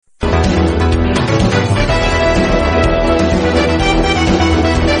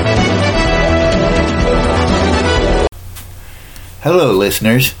Hello,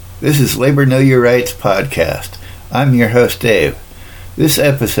 listeners. This is Labor Know Your Rights podcast. I'm your host, Dave. This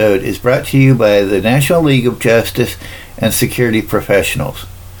episode is brought to you by the National League of Justice and Security Professionals,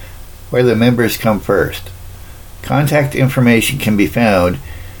 where the members come first. Contact information can be found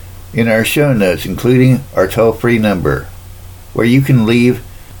in our show notes, including our toll-free number, where you can leave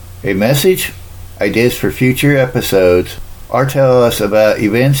a message, ideas for future episodes, or tell us about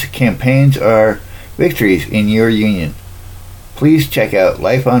events, campaigns, or victories in your union. Please check out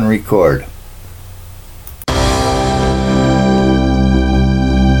Life on Record.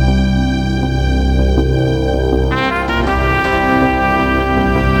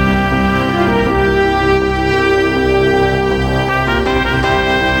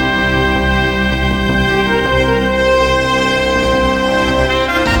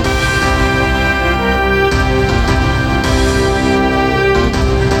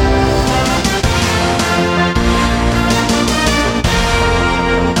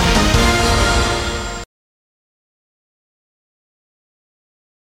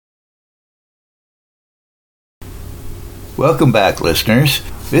 Welcome back, listeners.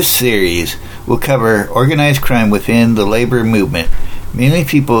 This series will cover organized crime within the labor movement. Many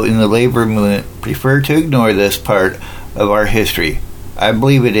people in the labor movement prefer to ignore this part of our history. I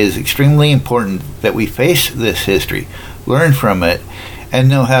believe it is extremely important that we face this history, learn from it, and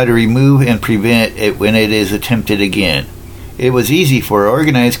know how to remove and prevent it when it is attempted again. It was easy for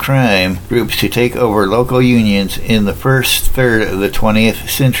organized crime groups to take over local unions in the first third of the 20th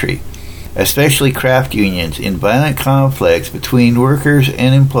century. Especially craft unions. In violent conflicts between workers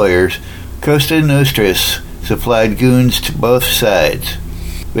and employers, Cosa Nostra supplied goons to both sides.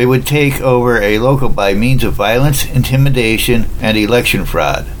 They would take over a local by means of violence, intimidation, and election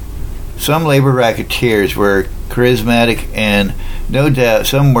fraud. Some labor racketeers were charismatic, and no doubt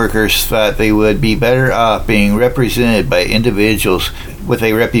some workers thought they would be better off being represented by individuals with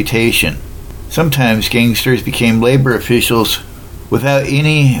a reputation. Sometimes gangsters became labor officials without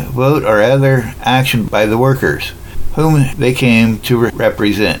any vote or other action by the workers, whom they came to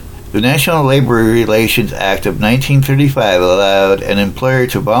represent. The National Labor Relations Act of 1935 allowed an employer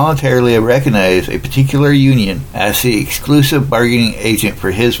to voluntarily recognize a particular union as the exclusive bargaining agent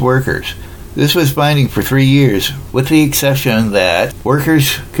for his workers. This was binding for 3 years, with the exception that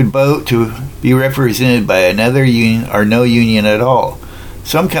workers could vote to be represented by another union or no union at all.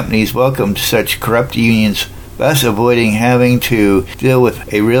 Some companies welcomed such corrupt unions, thus avoiding having to deal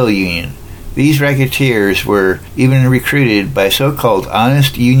with a real union. These racketeers were even recruited by so-called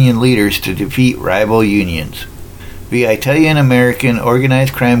honest union leaders to defeat rival unions. The Italian-American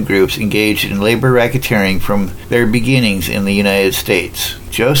organized crime groups engaged in labor racketeering from their beginnings in the United States.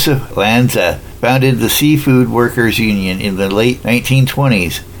 Joseph Lanza founded the Seafood Workers Union in the late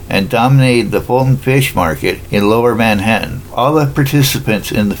 1920s and dominated the Fulton Fish Market in Lower Manhattan. All the participants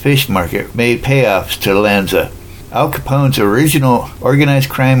in the fish market made payoffs to Lanza. Al Capone's original organized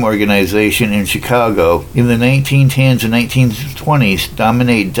crime organization in Chicago in the 1910s and 1920s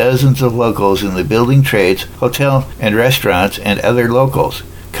dominated dozens of locals in the building trades, hotel and restaurants, and other locals.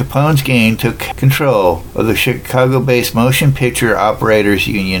 Capone's gang took control of the Chicago-based Motion Picture Operators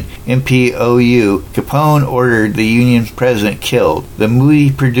Union, MPOU. Capone ordered the union president killed. The movie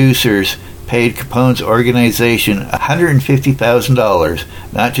producers paid Capone's organization $150,000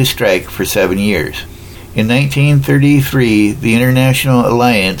 not to strike for 7 years. In 1933, the International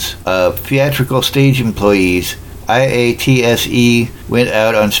Alliance of Theatrical Stage Employees, IATSE, went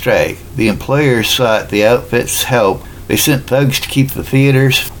out on strike. The employers sought the outfit's help. They sent thugs to keep the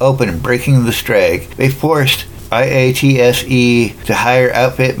theaters open, breaking the strike. They forced IATSE to hire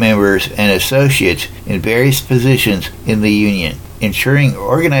outfit members and associates in various positions in the union, ensuring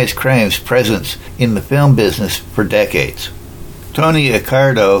organized crime's presence in the film business for decades. Tony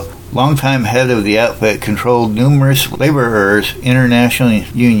Accardo, longtime head of the outfit, controlled numerous laborers' International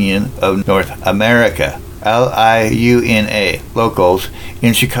Union of North America, LIUNA, locals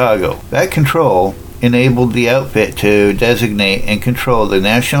in Chicago. That control enabled the outfit to designate and control the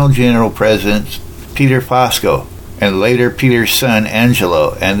National General President Peter Fosco, and later Peter's son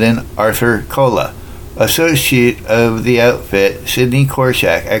Angelo, and then Arthur Cola. Associate of the outfit, Sidney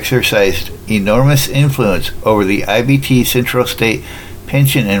Korshak, exercised enormous influence over the IBT Central State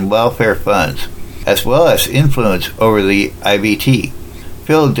Pension and Welfare Funds, as well as influence over the IBT.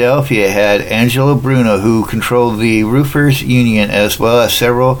 Philadelphia had Angelo Bruno, who controlled the Roofers Union as well as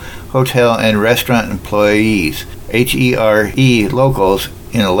several hotel and restaurant employees, HERE locals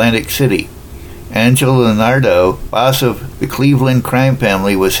in Atlantic City. Angelo Leonardo, boss of the Cleveland crime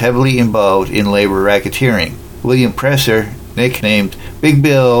family, was heavily involved in labor racketeering. William Presser, nicknamed Big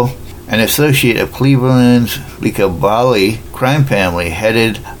Bill, an associate of Cleveland's Licavoli crime family,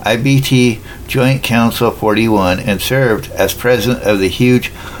 headed IBT Joint Council 41 and served as president of the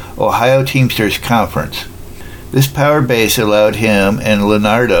huge Ohio Teamsters Conference. This power base allowed him and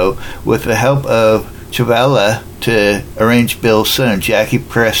Leonardo, with the help of Chavalla, to arrange Bill's son, Jackie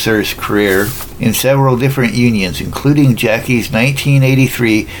Presser's career in several different unions, including Jackie's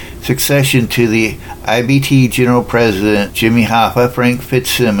 1983 succession to the IBT General President Jimmy Hoffa, Frank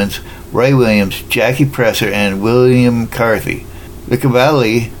Fitzsimmons, Roy Williams, Jackie Presser, and William McCarthy. The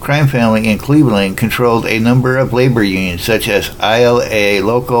Cavalli crime family in Cleveland controlled a number of labor unions such as ILA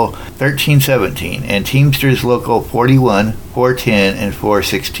Local 1317 and Teamsters Local 41, 410, and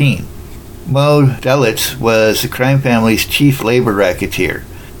 416. Mo Dalitz was the crime family's chief labor racketeer.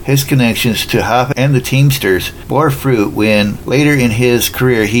 His connections to Hoffa and the Teamsters bore fruit when, later in his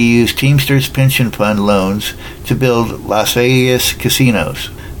career, he used Teamsters pension fund loans to build Las Vegas casinos.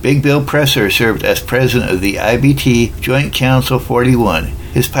 Big Bill Presser served as president of the IBT Joint Council 41.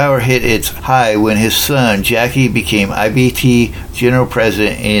 His power hit its high when his son, Jackie, became IBT General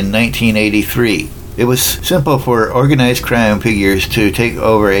President in 1983. It was simple for organized crime figures to take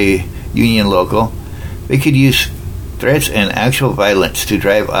over a union local. They could use threats and actual violence to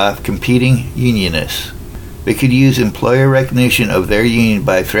drive off competing unionists. They could use employer recognition of their union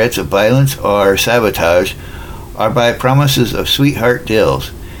by threats of violence or sabotage, or by promises of sweetheart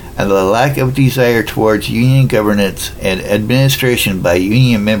deals, and the lack of desire towards union governance and administration by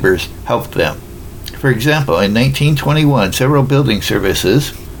union members helped them. For example, in 1921, several building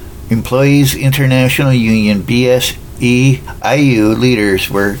services, Employees International Union BSEIU leaders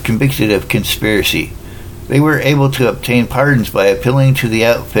were convicted of conspiracy. They were able to obtain pardons by appealing to the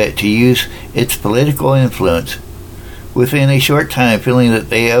outfit to use its political influence. Within a short time, feeling that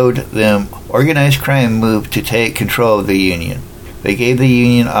they owed them, organized crime moved to take control of the union. They gave the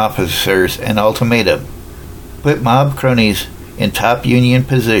union officers an ultimatum: put mob cronies in top union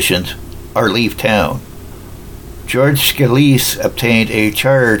positions or leave town. George Scalise obtained a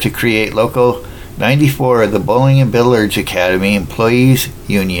charter to create Local 94 of the Bowling and Billiards Academy Employees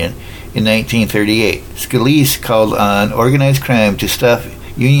Union in 1938. Scalise called on organized crime to stuff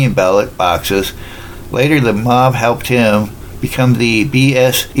union ballot boxes. Later, the mob helped him become the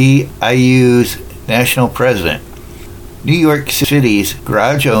BSEIU's national president. New York City's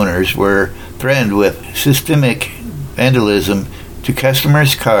garage owners were threatened with systemic vandalism to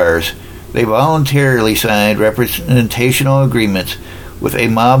customers' cars. They voluntarily signed representational agreements with a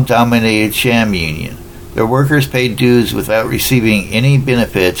mob-dominated sham union. Their workers paid dues without receiving any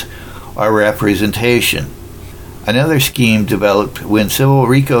benefits or representation. Another scheme developed when Civil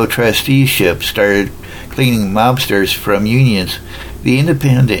RICO trusteeship started cleaning mobsters from unions, the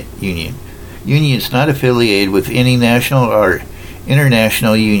Independent Union. Unions not affiliated with any national or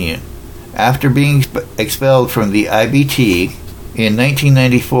international union. After being expelled from the IBT in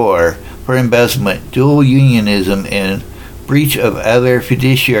 1994 for embezzlement, dual unionism, and breach of other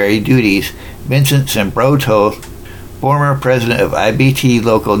fiduciary duties, Vincent Sambroto, former president of IBT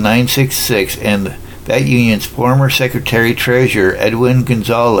Local 966 and that union's former secretary-treasurer Edwin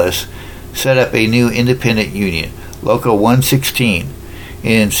Gonzalez, set up a new independent union, Local 116,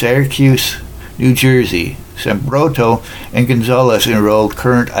 in Syracuse, New Jersey. Sambroto and Gonzalez enrolled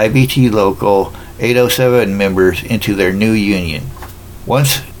current IBT Local 807 members into their new union.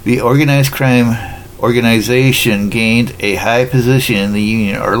 Once the organized crime organization gained a high position in the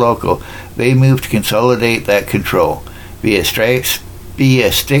union or local, they moved to consolidate that control via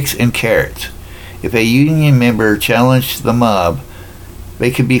sticks and carrots. If a union member challenged the mob,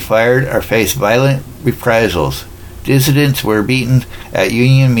 they could be fired or face violent reprisals. Dissidents were beaten at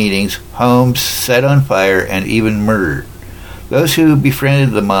union meetings, homes set on fire, and even murdered. Those who befriended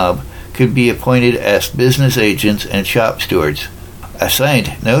the mob could be appointed as business agents and shop stewards,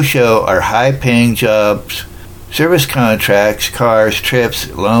 assigned no-show or high-paying jobs, service contracts, cars, trips,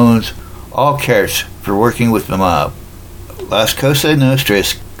 loans, all carrots for working with the mob. Las Cosa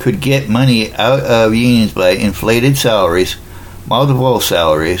Nostras could get money out of unions by inflated salaries, multiple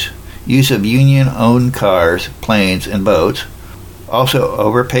salaries, use of union-owned cars, planes, and boats, also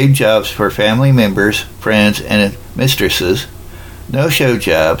overpaid jobs for family members, friends, and mistresses. No-show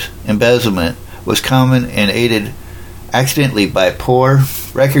jobs, embezzlement, was common and aided accidentally by poor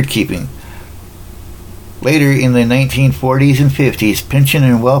record-keeping. Later in the 1940s and 50s, pension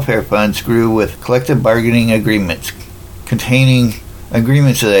and welfare funds grew with collective bargaining agreements, containing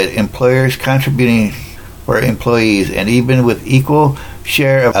agreements that employers contributing for employees, and even with equal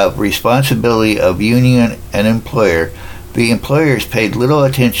share of responsibility of union and employer, the employers paid little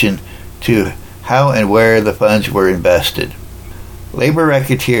attention to how and where the funds were invested. Labor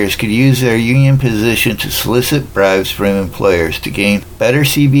racketeers could use their union position to solicit bribes from employers to gain better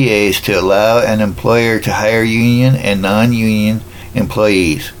CBAs to allow an employer to hire union and non-union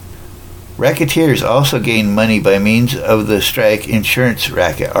employees. Racketeers also gained money by means of the strike insurance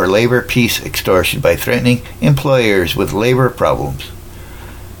racket or labor peace extortion by threatening employers with labor problems.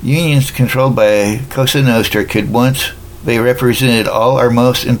 Unions controlled by Cosa Nostra could, once they represented all or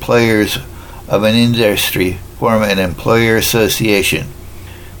most employers of an industry, form an employer association,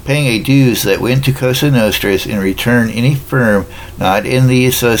 paying a dues that went to Cosa Nostra's. In return, any firm not in the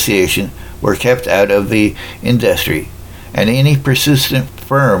association were kept out of the industry, and any persistent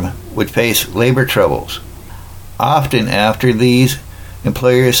firm would face labor troubles. Often after these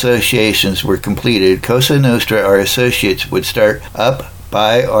employer associations were completed, Cosa Nostra or associates would start up,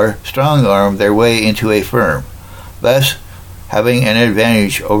 buy, or strong-arm their way into a firm, thus having an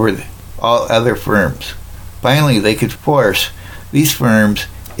advantage over all other firms. Finally, they could force these firms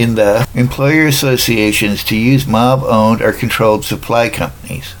in the employer associations to use mob-owned or controlled supply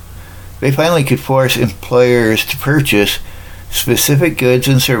companies. They finally could force employers to purchase specific goods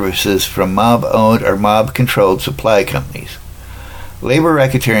and services from mob-owned or mob-controlled supply companies. Labor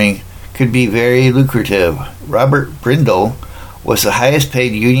racketeering could be very lucrative. Robert Brindle was the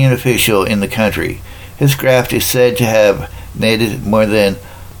highest-paid union official in the country. His graft is said to have netted more than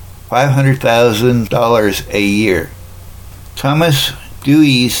 $500,000 a year. Thomas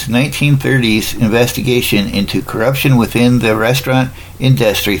Dewey's 1930s investigation into corruption within the restaurant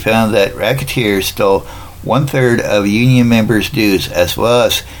industry found that racketeers stole 1/3 of union members' dues, as well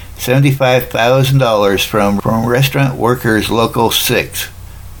as $75,000 from Restaurant Workers Local 6,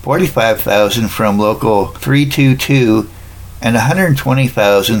 $45,000 from Local 322, and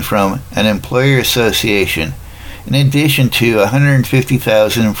 $120,000 from an employer association, in addition to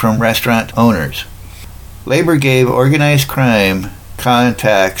 $150,000 from restaurant owners. Labor gave organized crime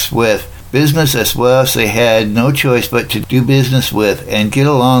contacts with business, as well as they had no choice but to do business with and get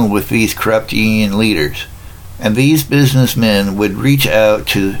along with these corrupt union leaders. And these businessmen would reach out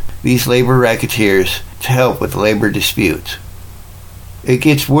to these labor racketeers to help with labor disputes. It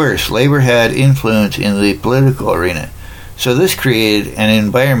gets worse. Labor had influence in the political arena. So this created an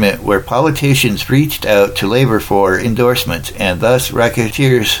environment where politicians reached out to labor for endorsements, and thus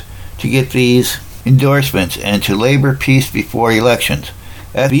racketeers to get these endorsements and to labor peace before elections.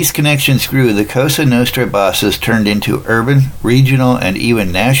 As these connections grew, the Cosa Nostra bosses turned into urban, regional, and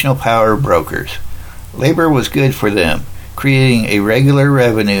even national power brokers. Labor was good for them, creating a regular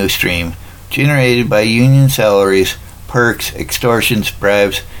revenue stream generated by union salaries, perks, extortions,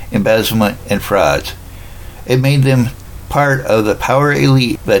 bribes, embezzlement, and frauds. It made them part of the power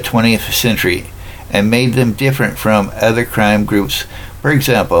elite of the 20th century and made them different from other crime groups, for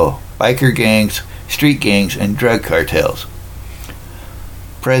example, biker gangs, street gangs, and drug cartels.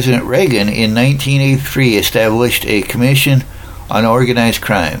 President Reagan in 1983 established a commission on organized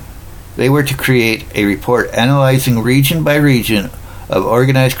crime. They were to create a report analyzing region by region of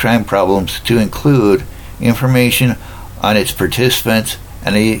organized crime problems to include information on its participants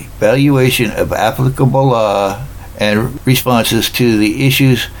and an evaluation of applicable law and responses to the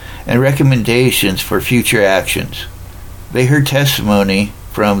issues and recommendations for future actions. They heard testimony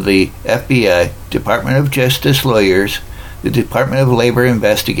from the FBI, Department of Justice lawyers, the Department of Labor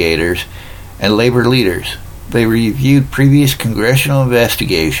investigators, and labor leaders. They reviewed previous congressional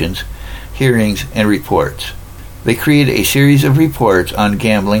investigations, hearings, and reports. They created a series of reports on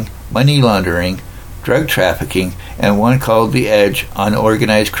gambling, money laundering, drug trafficking, and one called The Edge on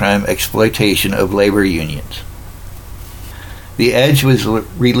organized crime exploitation of labor unions. The Edge was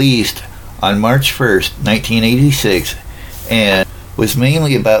released on March 1st, 1986, and was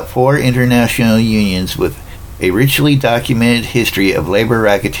mainly about 4 international unions with a richly documented history of labor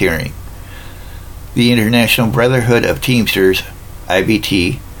racketeering: the International Brotherhood of Teamsters,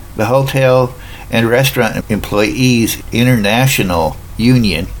 IBT, the Hotel and Restaurant Employees International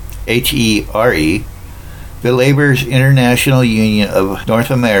Union, HERE, the Labor's International Union of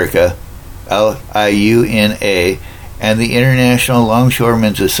North America, LIUNA, and the International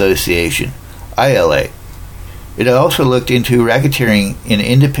Longshoremen's Association, ILA. It also looked into racketeering in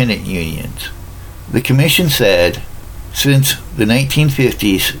independent unions. The commission said, since the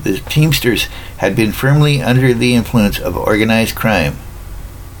 1950s, the Teamsters had been firmly under the influence of organized crime.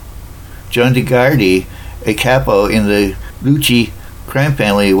 John DeGardi, a capo in the Lucci crime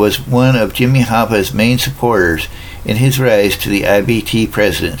family, was one of Jimmy Hoffa's main supporters in his rise to the IBT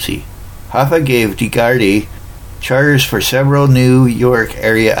presidency. Hoffa gave DeGardi charters for several New York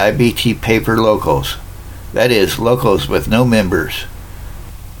area IBT paper locals, that is, locals with no members.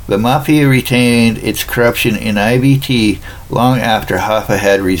 The mafia retained its corruption in IBT long after Hoffa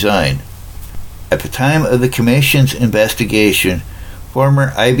had resigned. At the time of the Commission's investigation,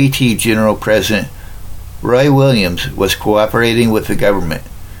 former IBT General President Roy Williams was cooperating with the government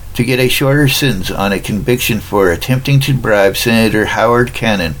to get a shorter sentence on a conviction for attempting to bribe Senator Howard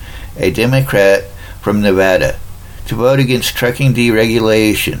Cannon, a Democrat from Nevada, to vote against trucking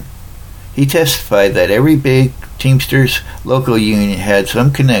deregulation. He testified that every big Teamsters local union had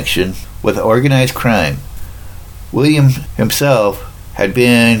some connection with organized crime. Williams himself had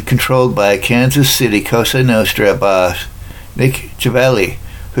been controlled by Kansas City Cosa Nostra boss Nick Ciavelli,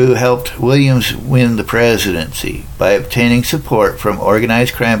 who helped Williams win the presidency by obtaining support from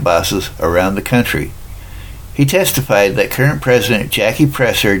organized crime bosses around the country. He testified that current President Jackie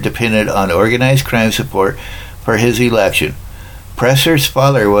Presser depended on organized crime support for his election. Presser's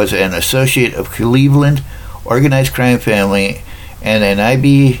father was an associate of Cleveland organized crime family and an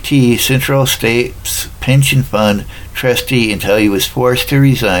IBT Central States Pension Fund trustee until he was forced to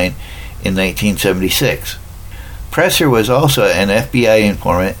resign in 1976. Presser was also an FBI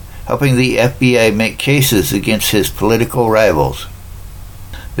informant, helping the FBI make cases against his political rivals.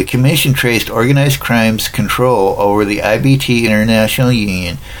 The Commission traced organized crime's control over the IBT International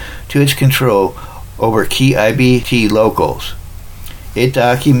Union to its control over key IBT locals. It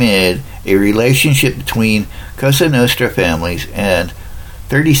documented a relationship between Cosa Nostra families and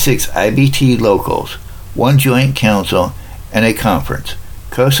 36 IBT locals, one joint council, and a conference.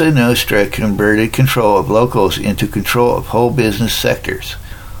 Cosa Nostra converted control of locals into control of whole business sectors,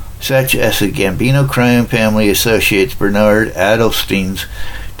 such as the Gambino crime family associates Bernard Adelstein's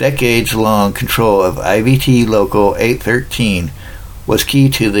decades-long control of IBT Local 813 was key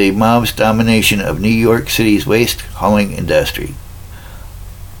to the mob's domination of New York City's waste hauling industry.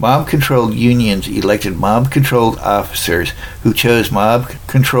 Mob-controlled unions elected mob-controlled officers who chose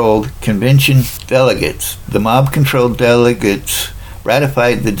mob-controlled convention delegates. The mob-controlled delegates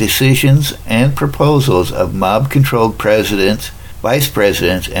ratified the decisions and proposals of mob-controlled presidents, vice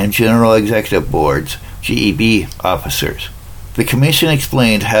presidents, and general executive boards, GEB officers. The Commission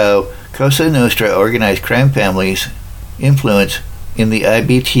explained how Cosa Nostra organized crime families' influence in the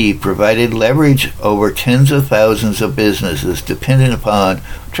IBT provided leverage over tens of thousands of businesses dependent upon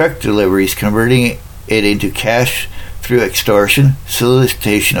truck deliveries, converting it into cash through extortion,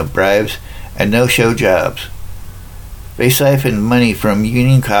 solicitation of bribes, and no-show jobs. They siphoned money from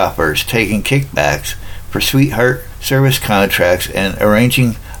union coffers, taking kickbacks for sweetheart service contracts and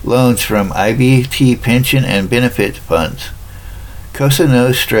arranging loans from IBT pension and benefit funds. Cosa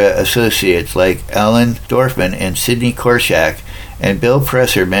Nostra associates like Alan Dorfman and Sidney Korshak and Bill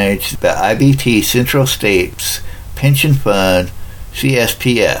Presser managed the IBT Central States Pension Fund,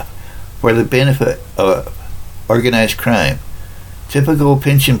 CSPF, for the benefit of organized crime. Typical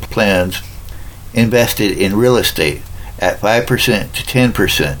pension plans invested in real estate at 5% to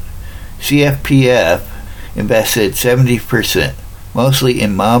 10%. CFPF invested 70%, mostly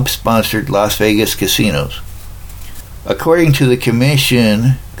in mob-sponsored Las Vegas casinos. According to the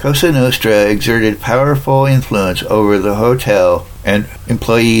Commission, Cosa Nostra exerted powerful influence over the hotel and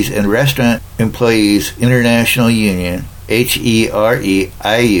employees and restaurant employees International Union,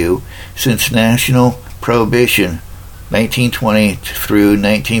 HEREIU, since National Prohibition 1920 through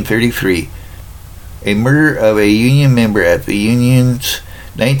 1933. A murder of a union member at the union's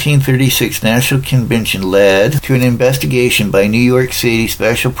 1936 National Convention led to an investigation by New York City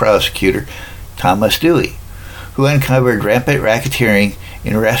Special Prosecutor Thomas Dewey, who uncovered rampant racketeering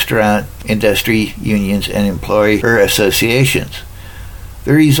in restaurant industry unions and employer associations.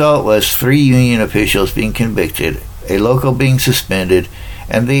 The result was 3 union officials being convicted, a local being suspended,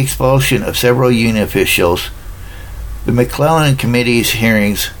 and the expulsion of several union officials. The McClellan Committee's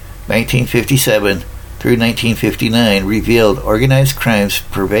hearings 1957 through 1959 revealed organized crime's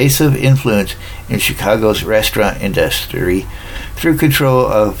pervasive influence in Chicago's restaurant industry through control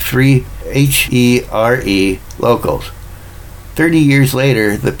of 3 HERE locals. 30 years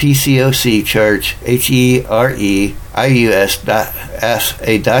later, the PCOC charged HEREIUS as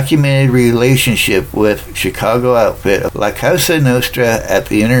a documented relationship with Chicago outfit La Cosa Nostra at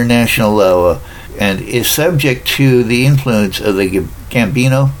the international level and is subject to the influence of the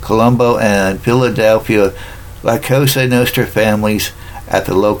Gambino, Colombo, and Philadelphia La Cosa Nostra families at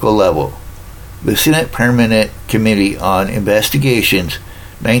the local level. The Senate Permanent Committee on Investigations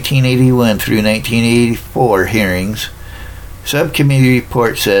 1981 through 1984 hearings subcommittee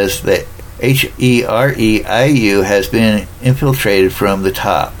report says that HEREIU has been infiltrated from the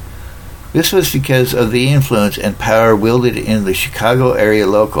top. This was because of the influence and power wielded in the Chicago area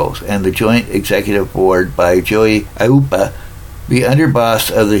locals and the Joint Executive Board by Joey Aiuppa, the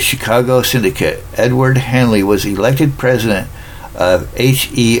underboss of the Chicago Syndicate. Edward Hanley was elected president of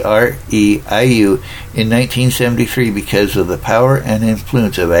HEREIU in 1973 because of the power and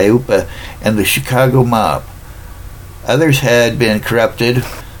influence of IUPA and the Chicago mob. Others had been corrupted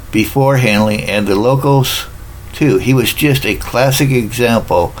before Hanley, and the locals too. He was just a classic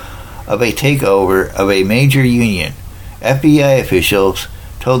example of a takeover of a major union. FBI officials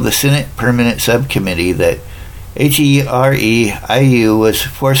told the Senate Permanent Subcommittee that HEREIU was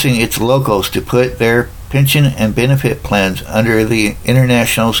forcing its locals to put their pension and benefit plans under the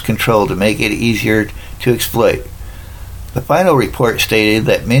International's control to make it easier to exploit. The final report stated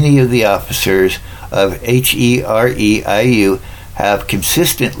that many of the officers of HEREIU have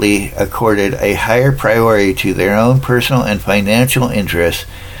consistently accorded a higher priority to their own personal and financial interests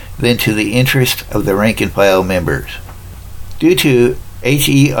than to the interest of the rank-and-file members. Due to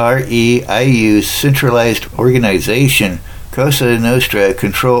HEREIU's centralized organization, Cosa Nostra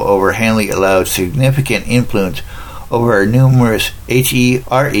control over Hanley allowed significant influence over numerous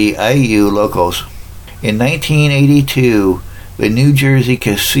HEREIU locals. In 1982, the New Jersey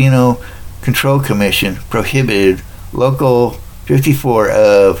Casino Control Commission prohibited Local 54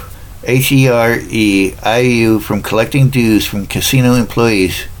 of HEREIU from collecting dues from casino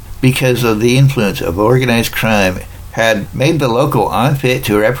employees because of the influence of organized crime had made the local unfit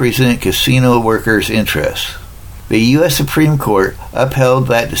to represent casino workers' interests. The U.S. Supreme Court upheld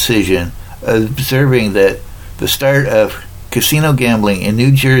that decision, observing that the start of casino gambling in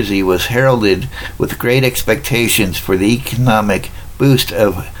New Jersey was heralded with great expectations for the economic boost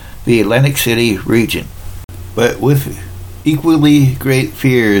of the Atlantic City region, but with equally great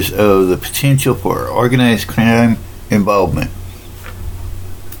fears of the potential for organized crime involvement.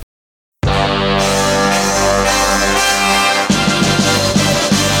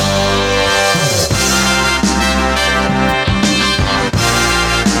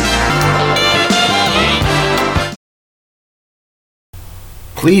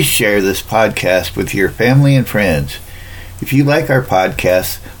 Please share this podcast with your family and friends. If you like our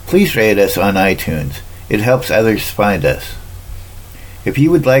podcast, please rate us on iTunes. It helps others find us. If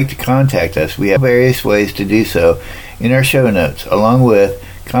you would like to contact us, we have various ways to do so in our show notes, along with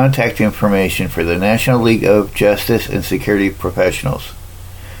contact information for the National League of Justice and Security Professionals.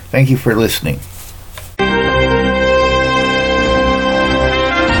 Thank you for listening.